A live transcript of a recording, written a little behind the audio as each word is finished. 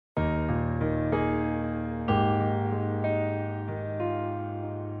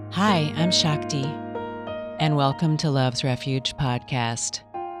Hi, I'm Shakti, and welcome to Love's Refuge podcast,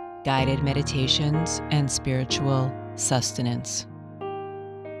 guided meditations and spiritual sustenance.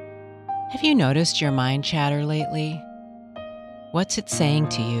 Have you noticed your mind chatter lately? What's it saying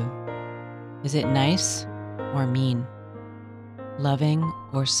to you? Is it nice or mean? Loving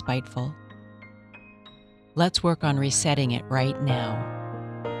or spiteful? Let's work on resetting it right now.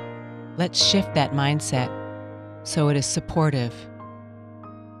 Let's shift that mindset so it is supportive.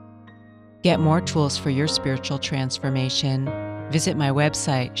 Get more tools for your spiritual transformation. Visit my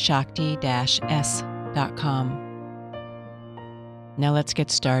website, shakti-s.com. Now let's get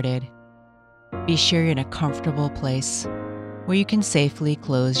started. Be sure you're in a comfortable place where you can safely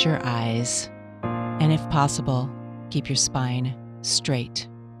close your eyes, and if possible, keep your spine straight.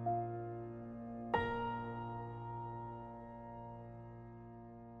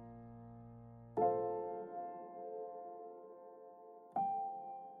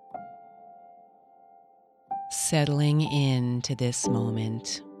 Settling into this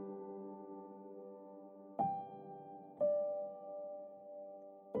moment.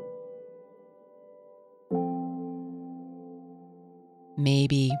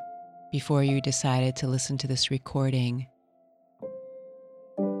 Maybe before you decided to listen to this recording,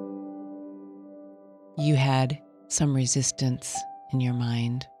 you had some resistance in your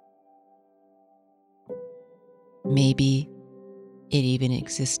mind. Maybe it even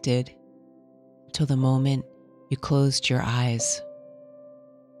existed till the moment you closed your eyes.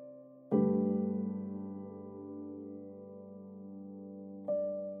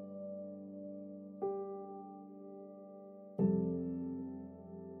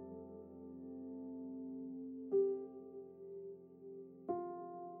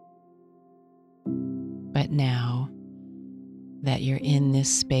 But now that you're in this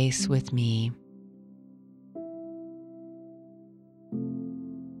space with me,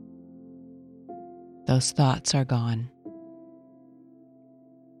 those thoughts are gone.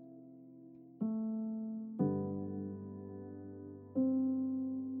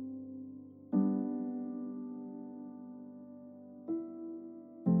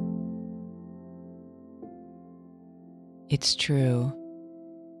 It's true,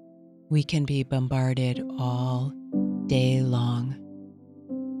 we can be bombarded all day long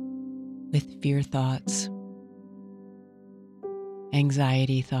with fear thoughts,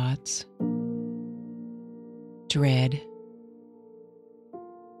 anxiety thoughts, dread.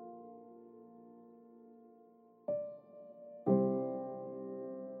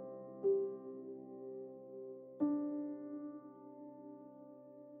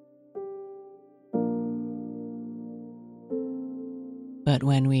 But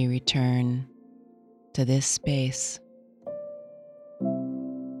when we return to this space,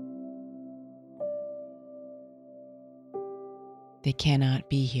 they cannot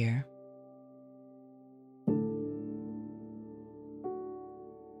be here.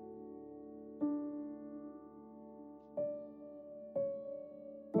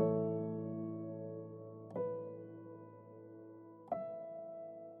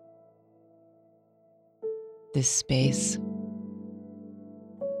 This space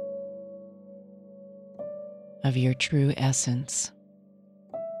of your true essence.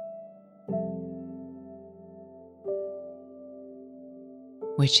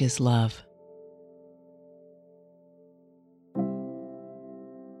 Which is love.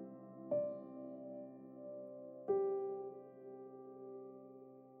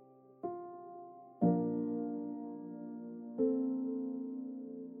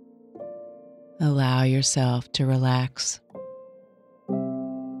 Allow yourself to relax.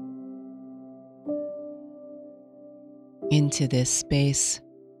 Into this space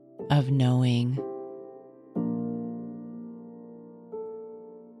of knowing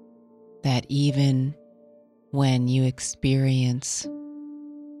that even when you experience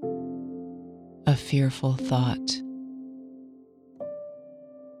a fearful thought,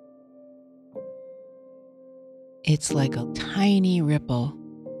 it's like a tiny ripple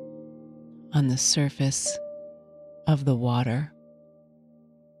on the surface of the water.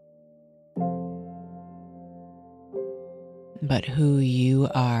 But who you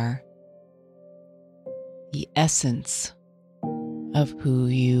are, the essence of who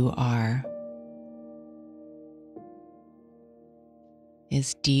you are,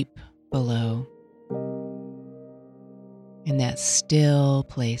 is deep below, in that still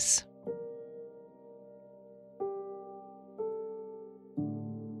place.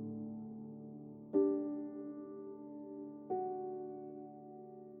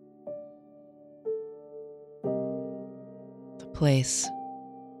 The place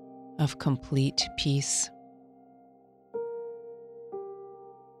of complete peace.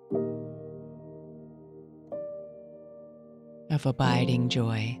 of abiding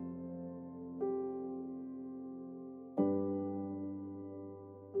joy.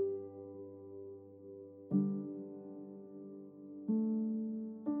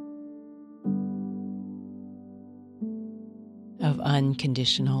 Of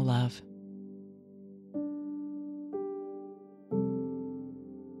unconditional love.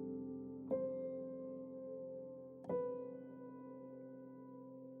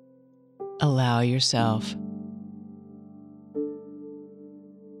 Allow yourself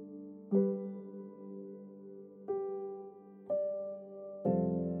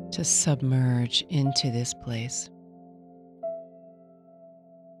to submerge into this place.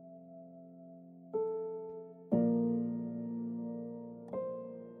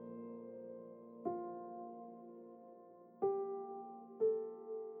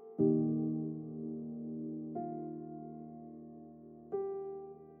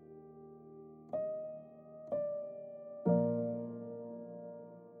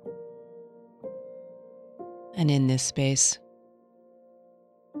 And in this space,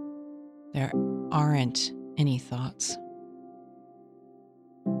 there aren't any thoughts.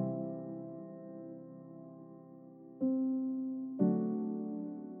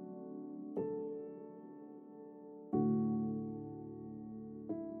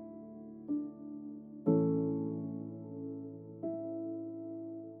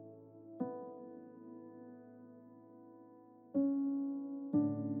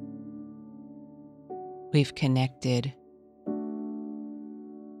 We've connected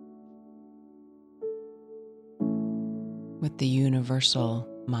with the universal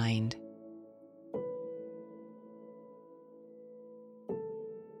mind.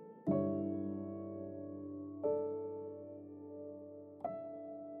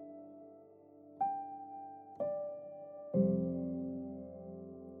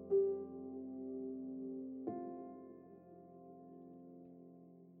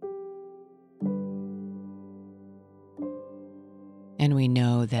 And we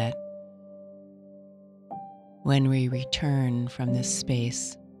know that when we return from this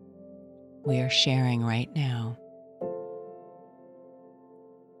space we are sharing right now,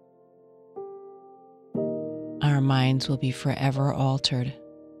 our minds will be forever altered.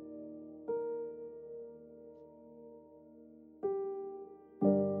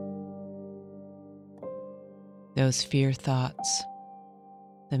 Those fear thoughts,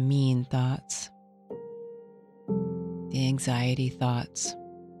 the mean thoughts, the anxiety thoughts,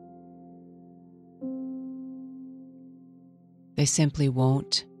 they simply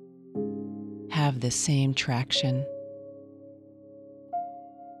won't have the same traction.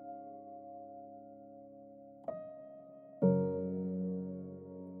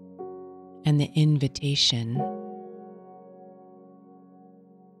 And the invitation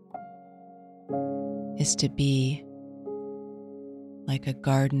is to be like a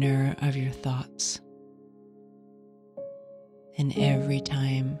gardener of your thoughts. And every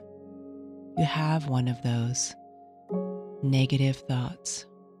time you have one of those negative thoughts,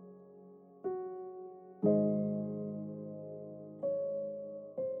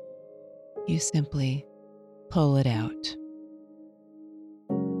 you simply pull it out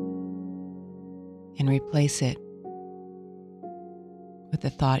and replace it with the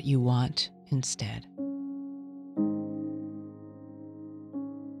thought you want instead.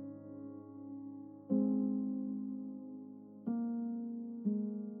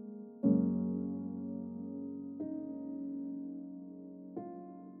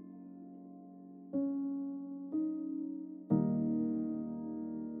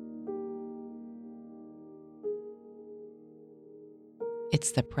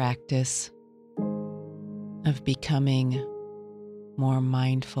 It's the practice of becoming more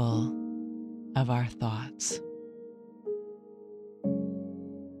mindful of our thoughts.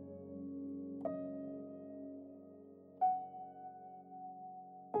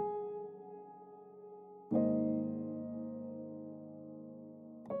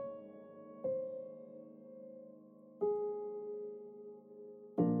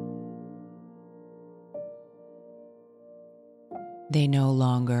 They no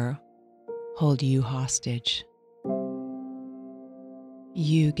longer hold you hostage.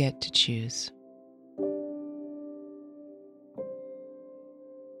 You get to choose.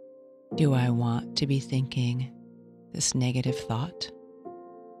 Do I want to be thinking this negative thought?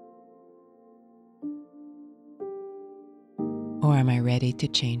 Or am I ready to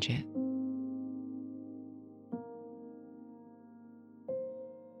change it?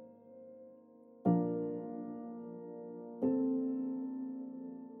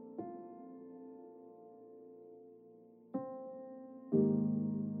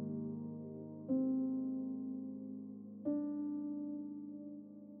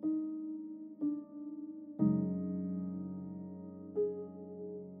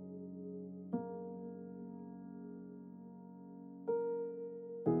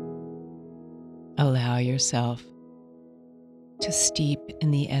 Allow yourself to steep in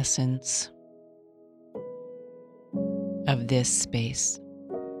the essence of this space.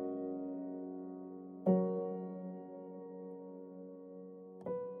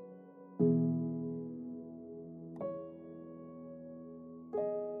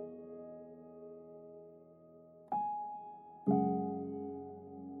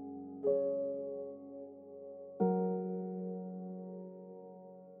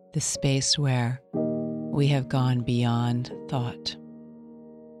 The space where we have gone beyond thought.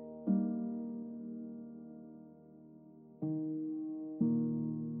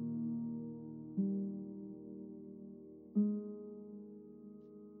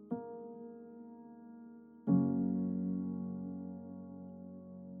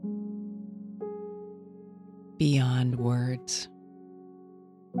 Beyond words.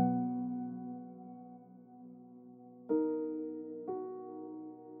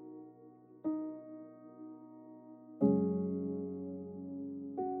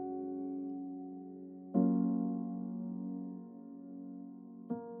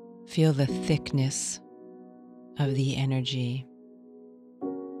 Feel the thickness of the energy.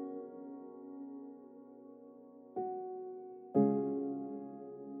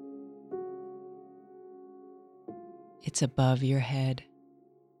 It's above your head.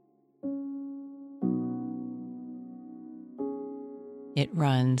 It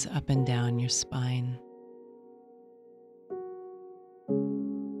runs up and down your spine.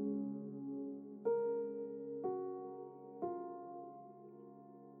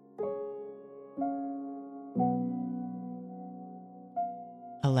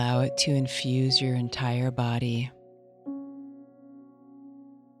 Allow it to infuse your entire body.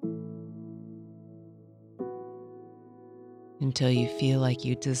 Until you feel like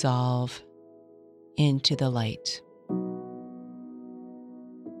you dissolve into the light.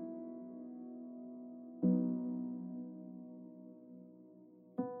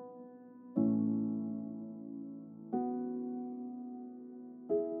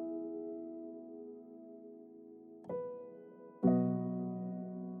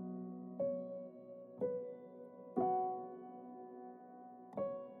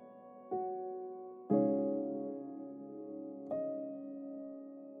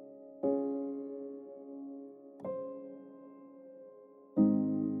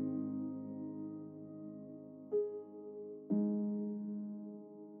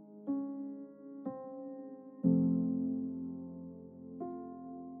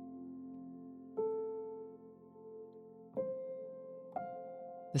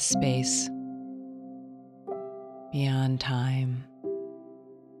 The space beyond time,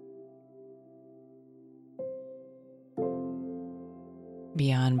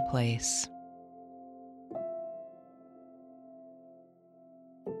 beyond place,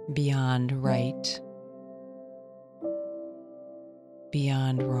 beyond right,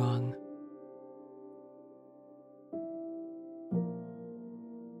 beyond wrong.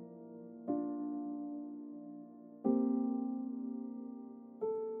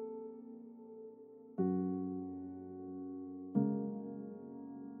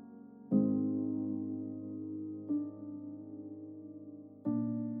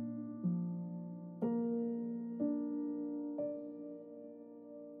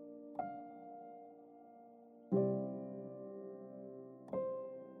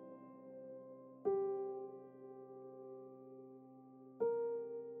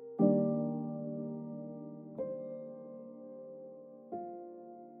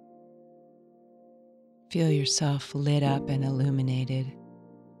 Feel yourself lit up and illuminated.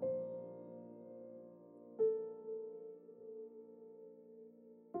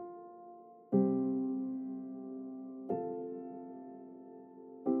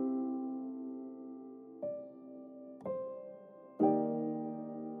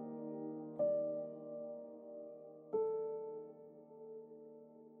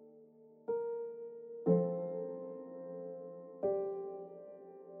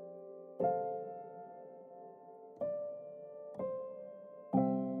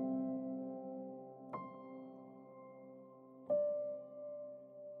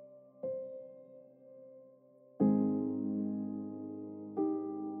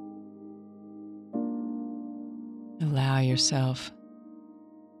 Allow yourself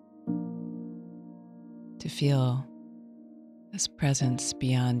to feel this presence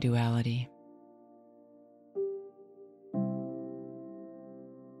beyond duality.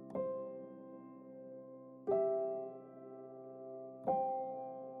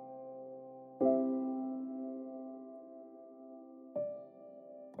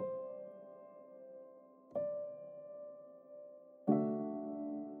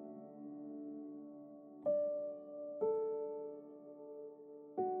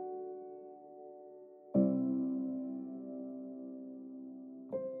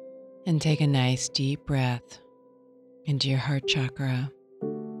 And take a nice deep breath into your heart chakra.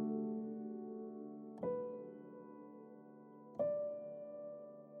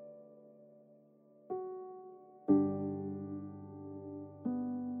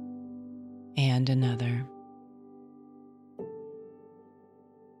 And another.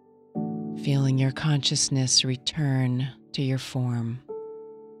 Feeling your consciousness return to your form.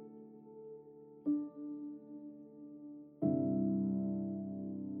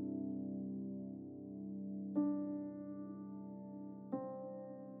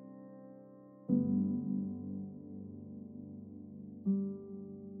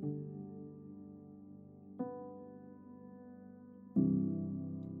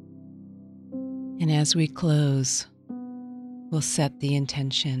 And as we close, we'll set the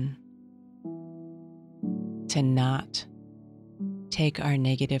intention to not take our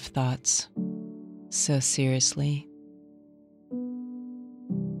negative thoughts so seriously,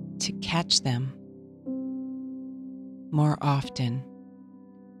 to catch them more often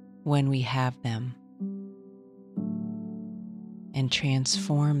when we have them, and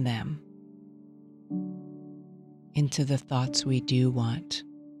transform them into the thoughts we do want.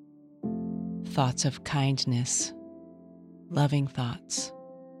 Thoughts of kindness, loving thoughts,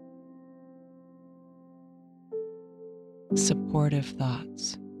 supportive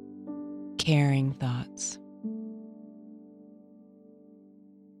thoughts, caring thoughts.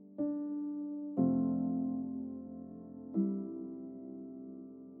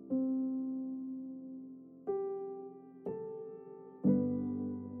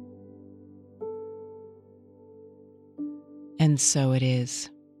 And so it is.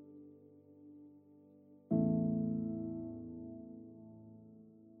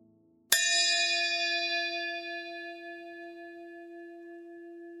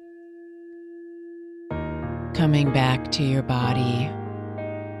 Coming back to your body,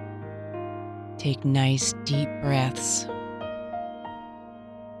 take nice deep breaths.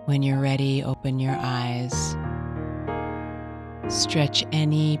 When you're ready, open your eyes. Stretch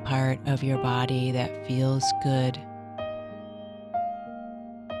any part of your body that feels good.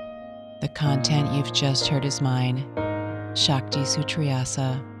 The content you've just heard is mine, Shakti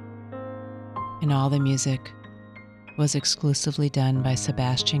Sutriyasa, and all the music was exclusively done by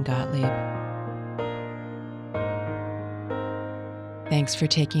Sebastian Gottlieb. Thanks for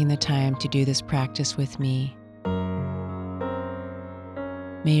taking the time to do this practice with me.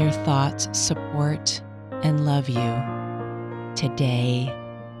 May your thoughts support and love you today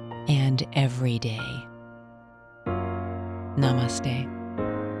and every day. Namaste.